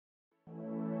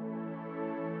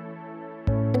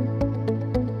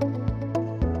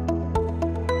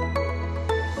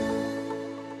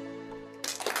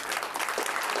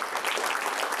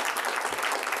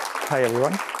Hi,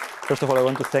 everyone. First of all, I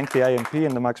want to thank the IMP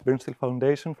and the Max Birnstiel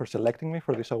Foundation for selecting me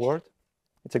for this award.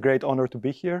 It's a great honor to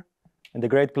be here and a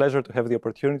great pleasure to have the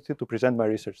opportunity to present my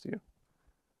research to you.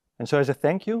 And so as a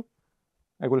thank you,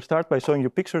 I will start by showing you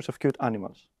pictures of cute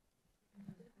animals.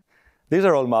 These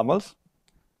are all mammals.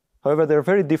 However, they're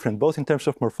very different, both in terms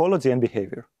of morphology and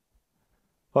behavior.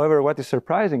 However, what is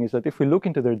surprising is that if we look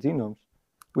into their genomes,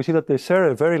 we see that they share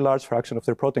a very large fraction of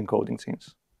their protein coding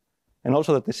genes, and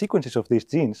also that the sequences of these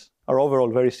genes are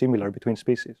overall very similar between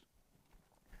species.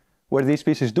 Where these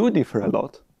species do differ a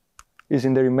lot is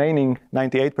in the remaining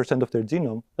 98% of their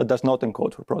genome that does not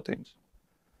encode for proteins.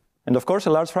 And of course,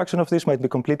 a large fraction of this might be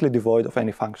completely devoid of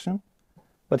any function,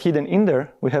 but hidden in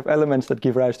there, we have elements that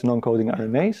give rise to non-coding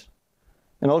RNAs,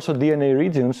 and also DNA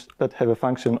regions that have a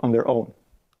function on their own.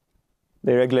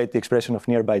 They regulate the expression of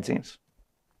nearby genes.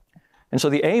 And so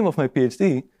the aim of my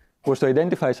PhD was to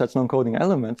identify such non-coding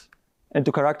elements and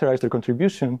to characterize their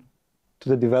contribution to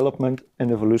the development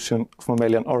and evolution of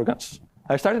mammalian organs.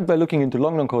 I started by looking into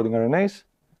long non-coding RNAs,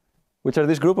 which are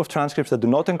this group of transcripts that do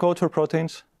not encode for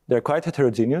proteins. They're quite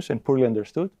heterogeneous and poorly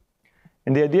understood.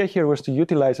 And the idea here was to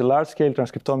utilize a large-scale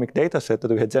transcriptomic dataset that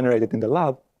we had generated in the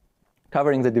lab,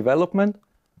 covering the development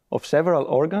of several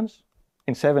organs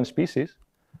in 7 species,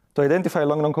 to identify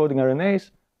long non-coding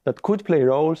RNAs that could play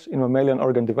roles in mammalian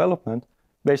organ development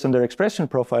based on their expression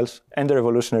profiles and their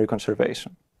evolutionary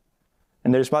conservation.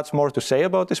 And there is much more to say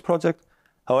about this project.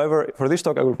 However, for this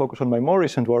talk, I will focus on my more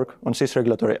recent work on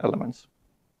cis-regulatory elements.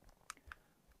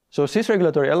 So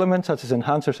cis-regulatory elements, such as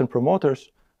enhancers and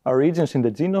promoters, are regions in the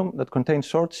genome that contain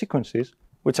short sequences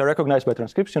which are recognized by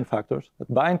transcription factors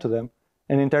that bind to them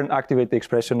and in turn activate the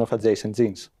expression of adjacent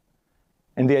genes.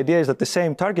 And the idea is that the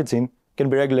same target gene can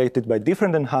be regulated by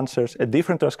different enhancers at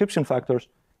different transcription factors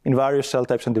in various cell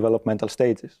types and developmental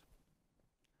stages.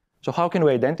 So how can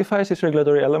we identify these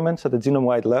regulatory elements at the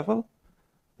genome-wide level?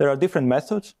 There are different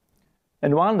methods,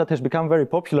 and one that has become very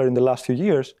popular in the last few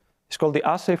years is called the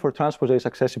assay for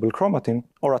transposase-accessible chromatin,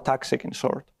 or ATAC-seq in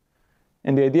short.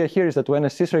 And the idea here is that when a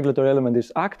cis-regulatory element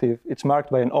is active, it's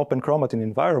marked by an open chromatin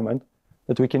environment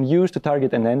that we can use to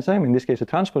target an enzyme, in this case a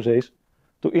transposase,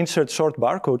 to insert short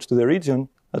barcodes to the region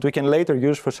that we can later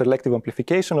use for selective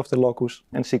amplification of the locus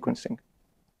and sequencing.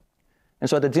 And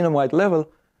so at the genome-wide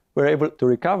level, we're able to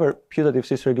recover putative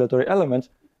cis-regulatory elements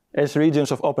as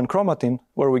regions of open chromatin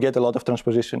where we get a lot of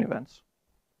transposition events.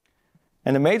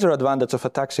 And a major advantage of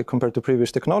ATAC-seq compared to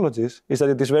previous technologies is that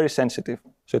it is very sensitive.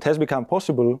 So it has become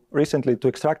possible recently to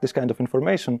extract this kind of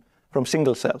information from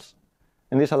single cells.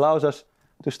 And this allows us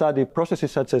to study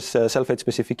processes such as cell-fate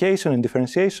specification and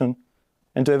differentiation,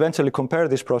 and to eventually compare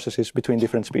these processes between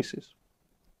different species.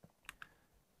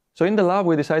 So in the lab,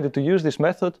 we decided to use this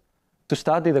method to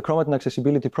study the chromatin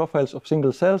accessibility profiles of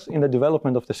single cells in the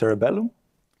development of the cerebellum.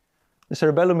 The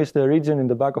cerebellum is the region in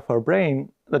the back of our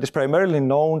brain that is primarily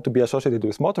known to be associated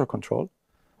with motor control,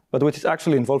 but which is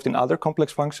actually involved in other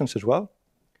complex functions as well.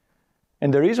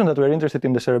 And the reason that we're interested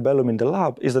in the cerebellum in the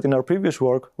lab is that in our previous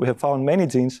work, we have found many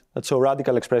genes that show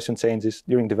radical expression changes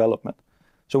during development.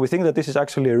 So we think that this is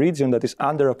actually a region that is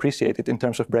underappreciated in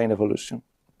terms of brain evolution.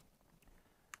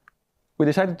 We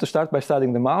decided to start by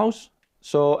studying the mouse.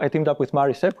 So I teamed up with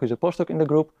Mari Sepp, who is a postdoc in the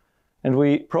group, and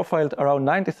we profiled around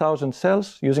 90,000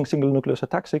 cells using single-nucleus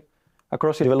ATAC-seq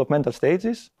across developmental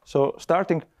stages, so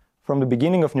starting from the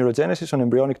beginning of neurogenesis on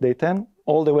embryonic day 10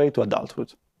 all the way to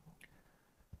adulthood.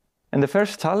 And the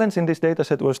first challenge in this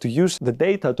dataset was to use the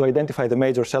data to identify the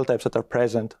major cell types that are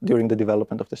present during the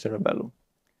development of the cerebellum.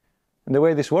 And the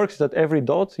way this works is that every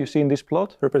dot you see in this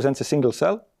plot represents a single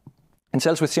cell, and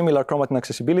cells with similar chromatin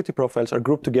accessibility profiles are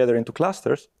grouped together into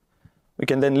clusters. We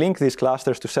can then link these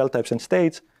clusters to cell types and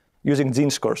states using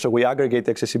gene scores. So we aggregate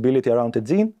the accessibility around a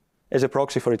gene as a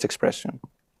proxy for its expression.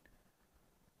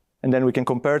 And then we can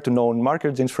compare to known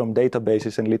marker genes from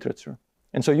databases and literature.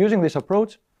 And so using this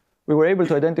approach, we were able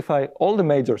to identify all the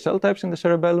major cell types in the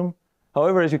cerebellum.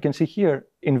 However, as you can see here,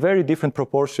 in very different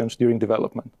proportions during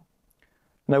development.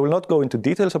 And I will not go into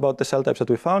details about the cell types that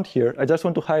we found here. I just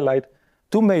want to highlight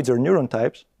 2 major neuron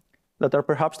types that are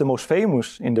perhaps the most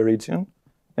famous in the region,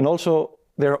 and also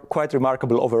they're quite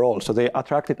remarkable overall. So they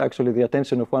attracted actually the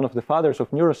attention of one of the fathers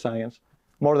of neuroscience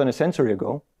more than a century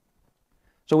ago.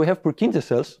 So we have Purkinje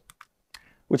cells,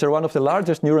 which are one of the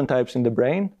largest neuron types in the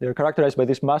brain. They're characterized by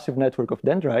this massive network of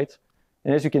dendrites.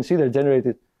 And as you can see, they're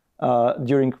generated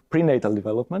during prenatal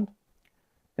development.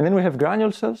 And then we have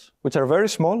granule cells, which are very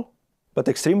small, but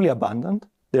extremely abundant.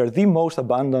 They are the most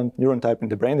abundant neuron type in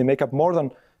the brain. They make up more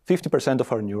than 50%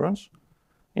 of our neurons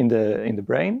in the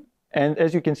brain. And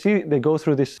as you can see, they go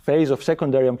through this phase of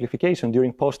secondary amplification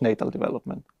during postnatal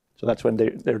development. So that's when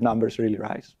their numbers really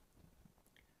rise.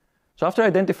 So after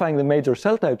identifying the major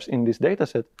cell types in this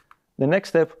dataset, the next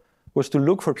step was to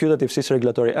look for putative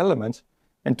cis-regulatory elements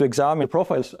and to examine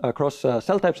profiles across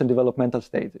cell types and developmental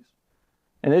stages.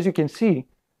 And as you can see,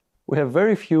 we have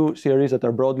very few CREs that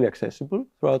are broadly accessible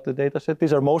throughout the dataset.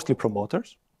 These are mostly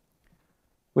promoters.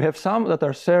 We have some that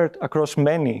are shared across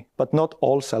many, but not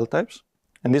all cell types.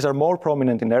 And these are more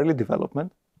prominent in early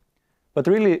development. But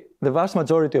really, the vast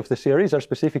majority of the CREs are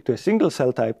specific to a single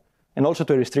cell type and also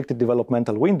to a restricted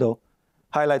developmental window,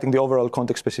 highlighting the overall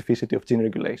context specificity of gene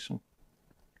regulation.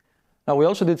 Now, we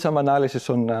also did some analysis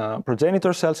on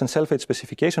progenitor cells and cell fate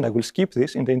specification. I will skip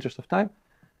this in the interest of time.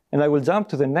 And I will jump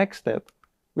to the next step,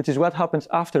 which is what happens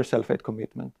after cell fate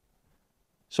commitment.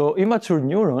 So immature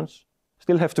neurons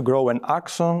still have to grow an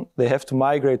axon. They have to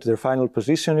migrate to their final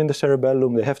position in the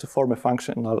cerebellum. They have to form a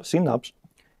functional synapse.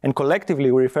 And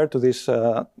collectively, we refer to these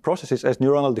processes as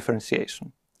neuronal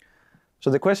differentiation. So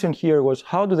the question here was,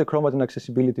 how do the chromatin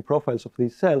accessibility profiles of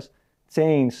these cells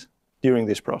change during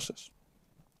this process?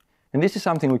 And this is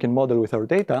something we can model with our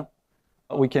data.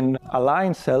 We can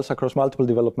align cells across multiple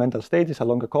developmental stages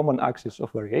along a common axis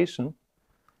of variation,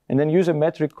 and then use a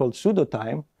metric called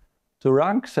pseudotime to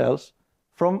rank cells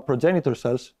from progenitor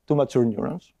cells to mature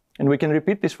neurons. And we can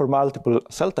repeat this for multiple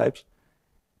cell types,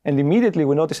 and immediately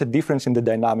we notice a difference in the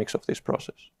dynamics of this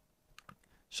process.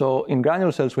 So in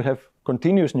granule cells, we have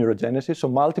continuous neurogenesis, so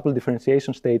multiple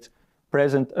differentiation states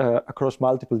present across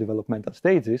multiple developmental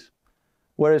stages.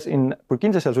 Whereas in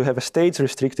Purkinje cells, we have a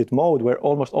stage-restricted mode where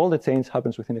almost all the change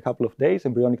happens within a couple of days,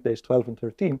 embryonic days 12 and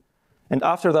 13. And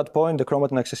after that point, the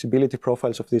chromatin accessibility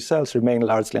profiles of these cells remain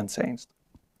largely unchanged.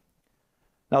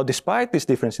 Now, despite this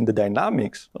difference in the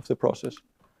dynamics of the process,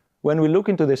 when we look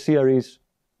into the CREs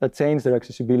that change their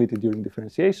accessibility during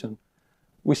differentiation,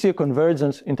 we see a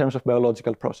convergence in terms of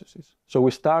biological processes. So we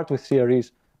start with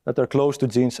CREs that are close to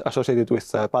genes associated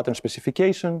with pattern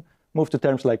specification, move to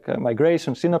terms like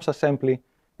migration, synapse assembly,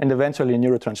 and eventually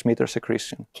neurotransmitter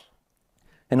secretion.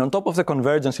 And on top of the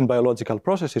convergence in biological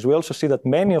processes, we also see that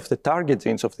many of the target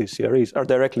genes of these CREs are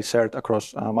directly shared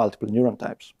across multiple neuron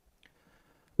types.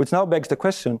 Which now begs the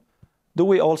question, do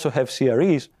we also have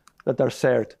CREs that are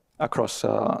shared across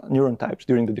neuron types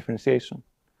during the differentiation?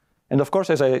 And of course,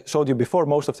 as I showed you before,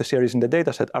 most of the CREs in the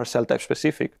dataset are cell type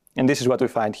specific. And this is what we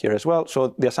find here as well.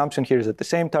 So the assumption here is that the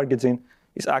same target gene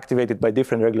is activated by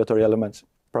different regulatory elements,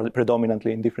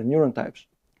 predominantly in different neuron types.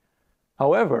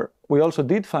 However, we also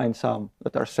did find some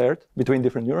that are shared between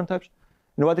different neuron types.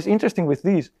 And what is interesting with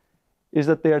these is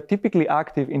that they are typically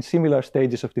active in similar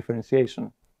stages of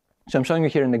differentiation. So I'm showing you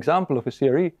here an example of a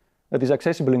CRE that is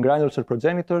accessible in granule cell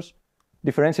progenitors,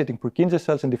 differentiating Purkinje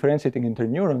cells and differentiating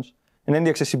interneurons. And then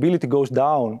the accessibility goes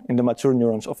down in the mature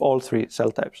neurons of all three cell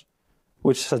types,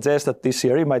 which suggests that this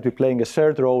CRE might be playing a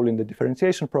shared role in the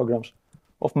differentiation programs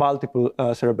of multiple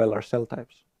cerebellar cell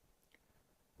types.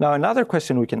 Now, another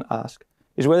question we can ask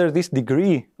is whether this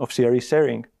degree of CRE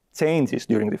sharing changes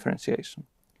during differentiation.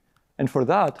 And for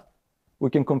that, we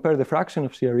can compare the fraction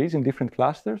of CREs in different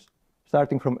clusters,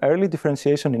 starting from early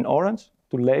differentiation in orange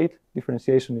to late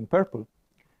differentiation in purple.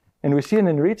 And we see an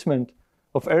enrichment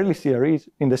of early CREs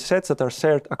in the sets that are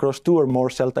shared across two or more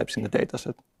cell types in the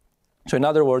dataset. So in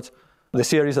other words, the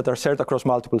CREs that are shared across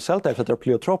multiple cell types that are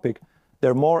pleiotropic,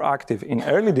 they're more active in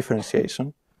early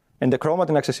differentiation, and the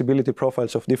chromatin accessibility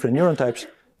profiles of different neuron types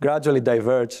gradually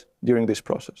diverge during this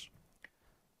process.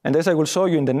 And as I will show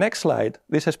you in the next slide,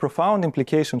 this has profound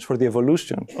implications for the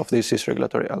evolution of these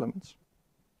cis-regulatory elements.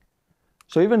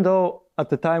 So even though at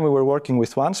the time we were working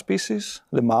with one species,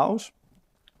 the mouse,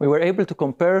 we were able to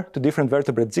compare to different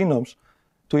vertebrate genomes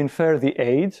to infer the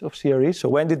age of CREs, so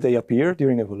when did they appear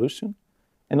during evolution,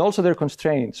 and also their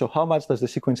constraints, so how much does the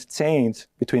sequence change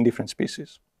between different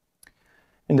species.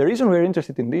 And the reason we're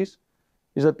interested in this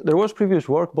is that there was previous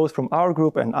work, both from our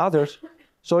group and others,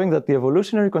 showing that the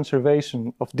evolutionary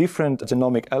conservation of different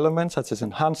genomic elements, such as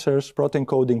enhancers, protein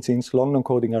coding genes, long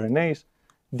non-coding RNAs,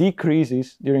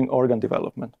 decreases during organ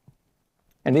development.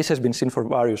 And this has been seen for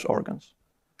various organs.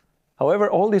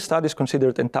 However, all these studies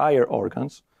considered entire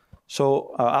organs,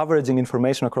 so averaging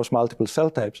information across multiple cell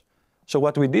types. So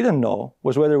what we didn't know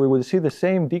was whether we would see the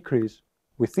same decrease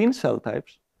within cell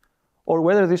types, or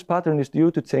whether this pattern is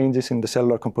due to changes in the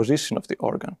cellular composition of the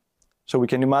organ. So we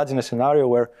can imagine a scenario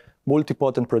where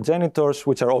multipotent progenitors,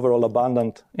 which are overall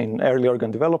abundant in early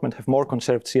organ development, have more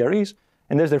conserved CREs,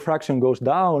 and as their fraction goes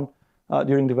down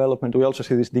during development, we also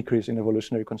see this decrease in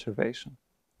evolutionary conservation.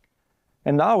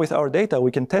 And now with our data,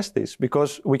 we can test this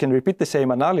because we can repeat the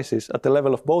same analysis at the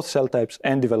level of both cell types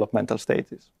and developmental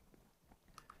stages.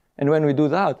 And when we do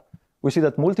that, we see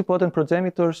that multipotent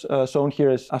progenitors, shown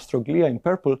here as astroglia in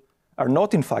purple, are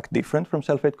not in fact different from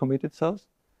cell fate committed cells.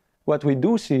 what we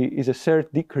do see is a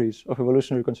shared decrease of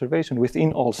evolutionary conservation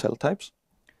within all cell types.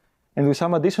 And with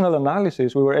some additional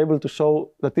analysis, we were able to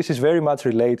show that this is very much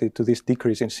related to this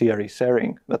decrease in CRE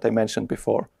sharing that I mentioned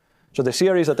before. So the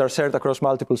CREs that are shared across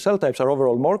multiple cell types are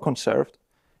overall more conserved.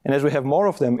 And as we have more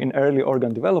of them in early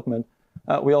organ development,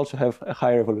 we also have a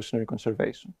higher evolutionary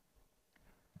conservation.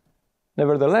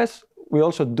 Nevertheless, we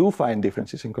also do find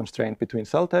differences in constraint between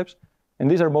cell types. And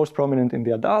these are most prominent in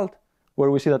the adult, where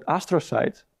we see that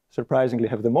astrocytes, surprisingly,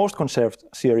 have the most conserved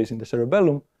CREs in the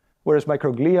cerebellum, whereas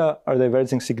microglia are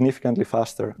diverging significantly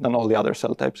faster than all the other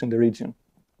cell types in the region.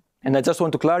 And I just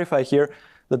want to clarify here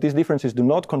that these differences do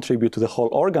not contribute to the whole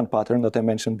organ pattern that I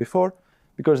mentioned before,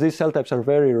 because these cell types are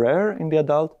very rare in the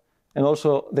adult, and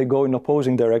also they go in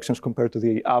opposing directions compared to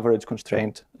the average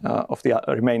constraint of the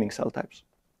remaining cell types.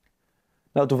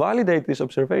 Now, to validate these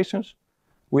observations,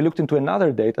 we looked into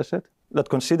another dataset that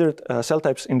considered cell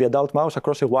types in the adult mouse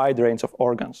across a wide range of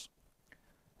organs.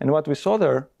 And what we saw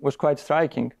there was quite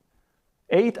striking.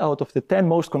 8 out of the 10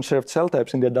 most conserved cell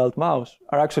types in the adult mouse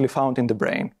are actually found in the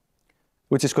brain,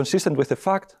 which is consistent with the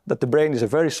fact that the brain is a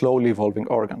very slowly evolving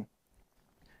organ.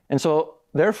 And so,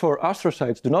 therefore,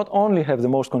 astrocytes do not only have the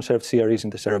most conserved CREs in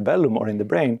the cerebellum or in the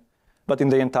brain, but in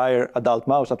the entire adult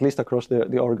mouse, at least across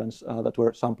the organs that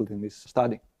were sampled in this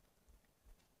study.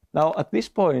 Now, at this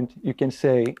point, you can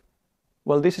say,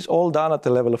 well, this is all done at the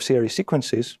level of CRE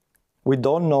sequences. We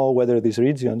don't know whether these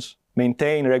regions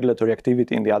maintain regulatory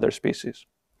activity in the other species.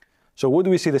 So would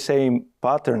we see the same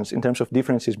patterns in terms of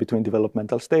differences between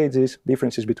developmental stages,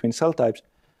 differences between cell types,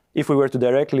 if we were to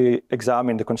directly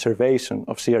examine the conservation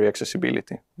of CRE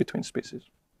accessibility between species?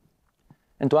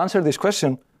 And to answer this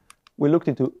question, we looked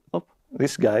into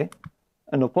this guy,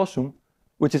 an opossum,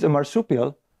 which is a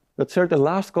marsupial that shared the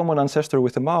last common ancestor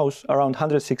with a mouse around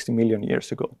 160 million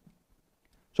years ago.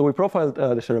 So we profiled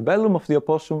the cerebellum of the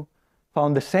opossum,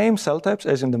 found the same cell types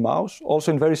as in the mouse,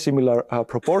 also in very similar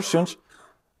proportions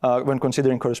when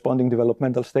considering corresponding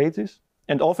developmental stages,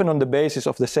 and often on the basis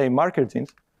of the same marker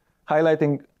genes,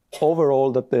 highlighting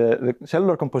overall that the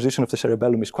cellular composition of the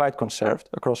cerebellum is quite conserved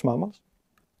across mammals.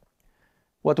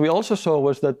 What we also saw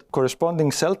was that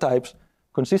corresponding cell types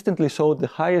consistently showed the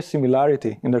highest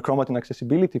similarity in their chromatin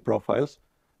accessibility profiles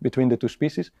between the two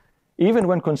species, even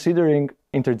when considering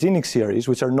intergenic CREs,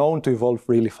 which are known to evolve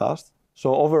really fast.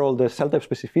 So overall, the cell type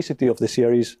specificity of the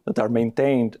CREs that are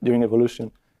maintained during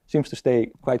evolution seems to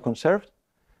stay quite conserved.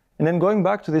 And then going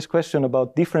back to this question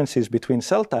about differences between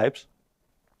cell types,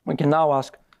 we can now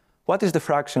ask, what is the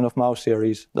fraction of mouse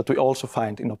CREs that we also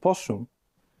find in opossum?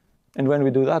 And when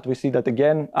we do that, we see that,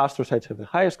 again, astrocytes have the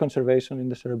highest conservation in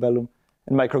the cerebellum,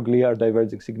 and microglia are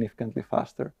diverging significantly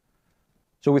faster.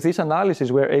 So with this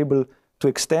analysis, we're able to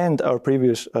extend our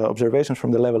previous observations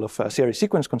from the level of CRE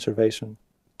sequence conservation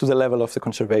to the level of the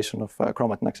conservation of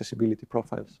chromatin accessibility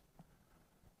profiles.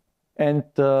 And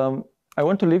I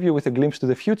want to leave you with a glimpse to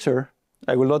the future.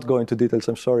 I will not go into details,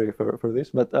 I'm sorry for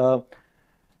this, but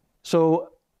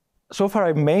so far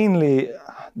I mainly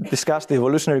discussed the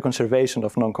evolutionary conservation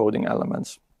of non-coding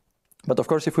elements. But of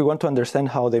course, if we want to understand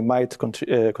how they might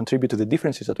contribute to the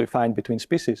differences that we find between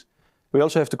species, we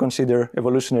also have to consider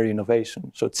evolutionary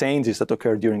innovation, so changes that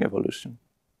occur during evolution.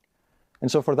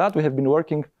 And so for that, we have been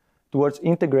working towards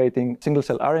integrating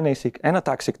single-cell RNA-seq and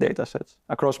ATAC-seq datasets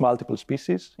across multiple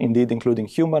species, indeed including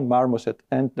human, marmoset,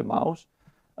 and the mouse,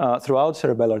 throughout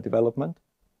cerebellar development.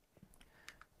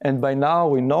 And by now,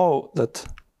 we know that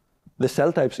the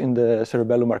cell types in the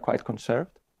cerebellum are quite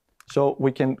conserved. So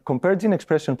we can compare gene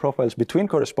expression profiles between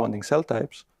corresponding cell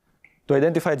types to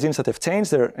identify genes that have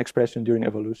changed their expression during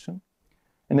evolution,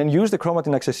 and then use the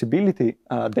chromatin accessibility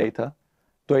data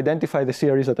to identify the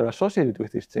CREs that are associated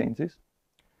with these changes.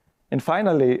 And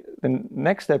finally, the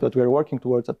next step that we are working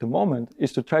towards at the moment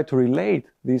is to try to relate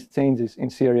these changes in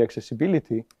CRE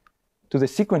accessibility to the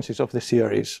sequences of the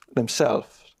CREs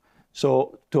themselves.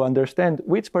 So to understand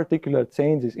which particular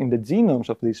changes in the genomes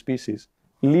of these species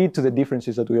lead to the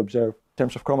differences that we observe in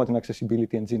terms of chromatin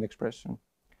accessibility and gene expression.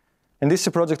 And this is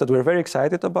a project that we're very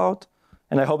excited about,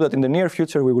 and I hope that in the near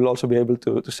future we will also be able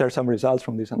to share some results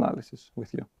from this analysis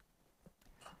with you.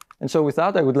 And so with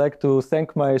that, I would like to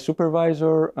thank my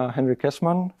supervisor, Henry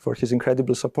Kessman, for his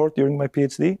incredible support during my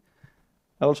PhD.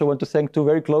 I also want to thank two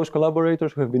very close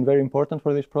collaborators who have been very important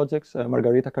for these projects,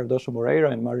 Margarita Cardoso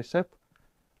Moreira and Mari Sepp,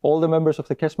 all the members of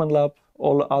the Kessman Lab,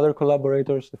 all other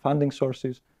collaborators, the funding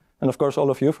sources, and of course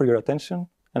all of you for your attention,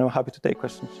 and I'm happy to take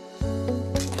questions.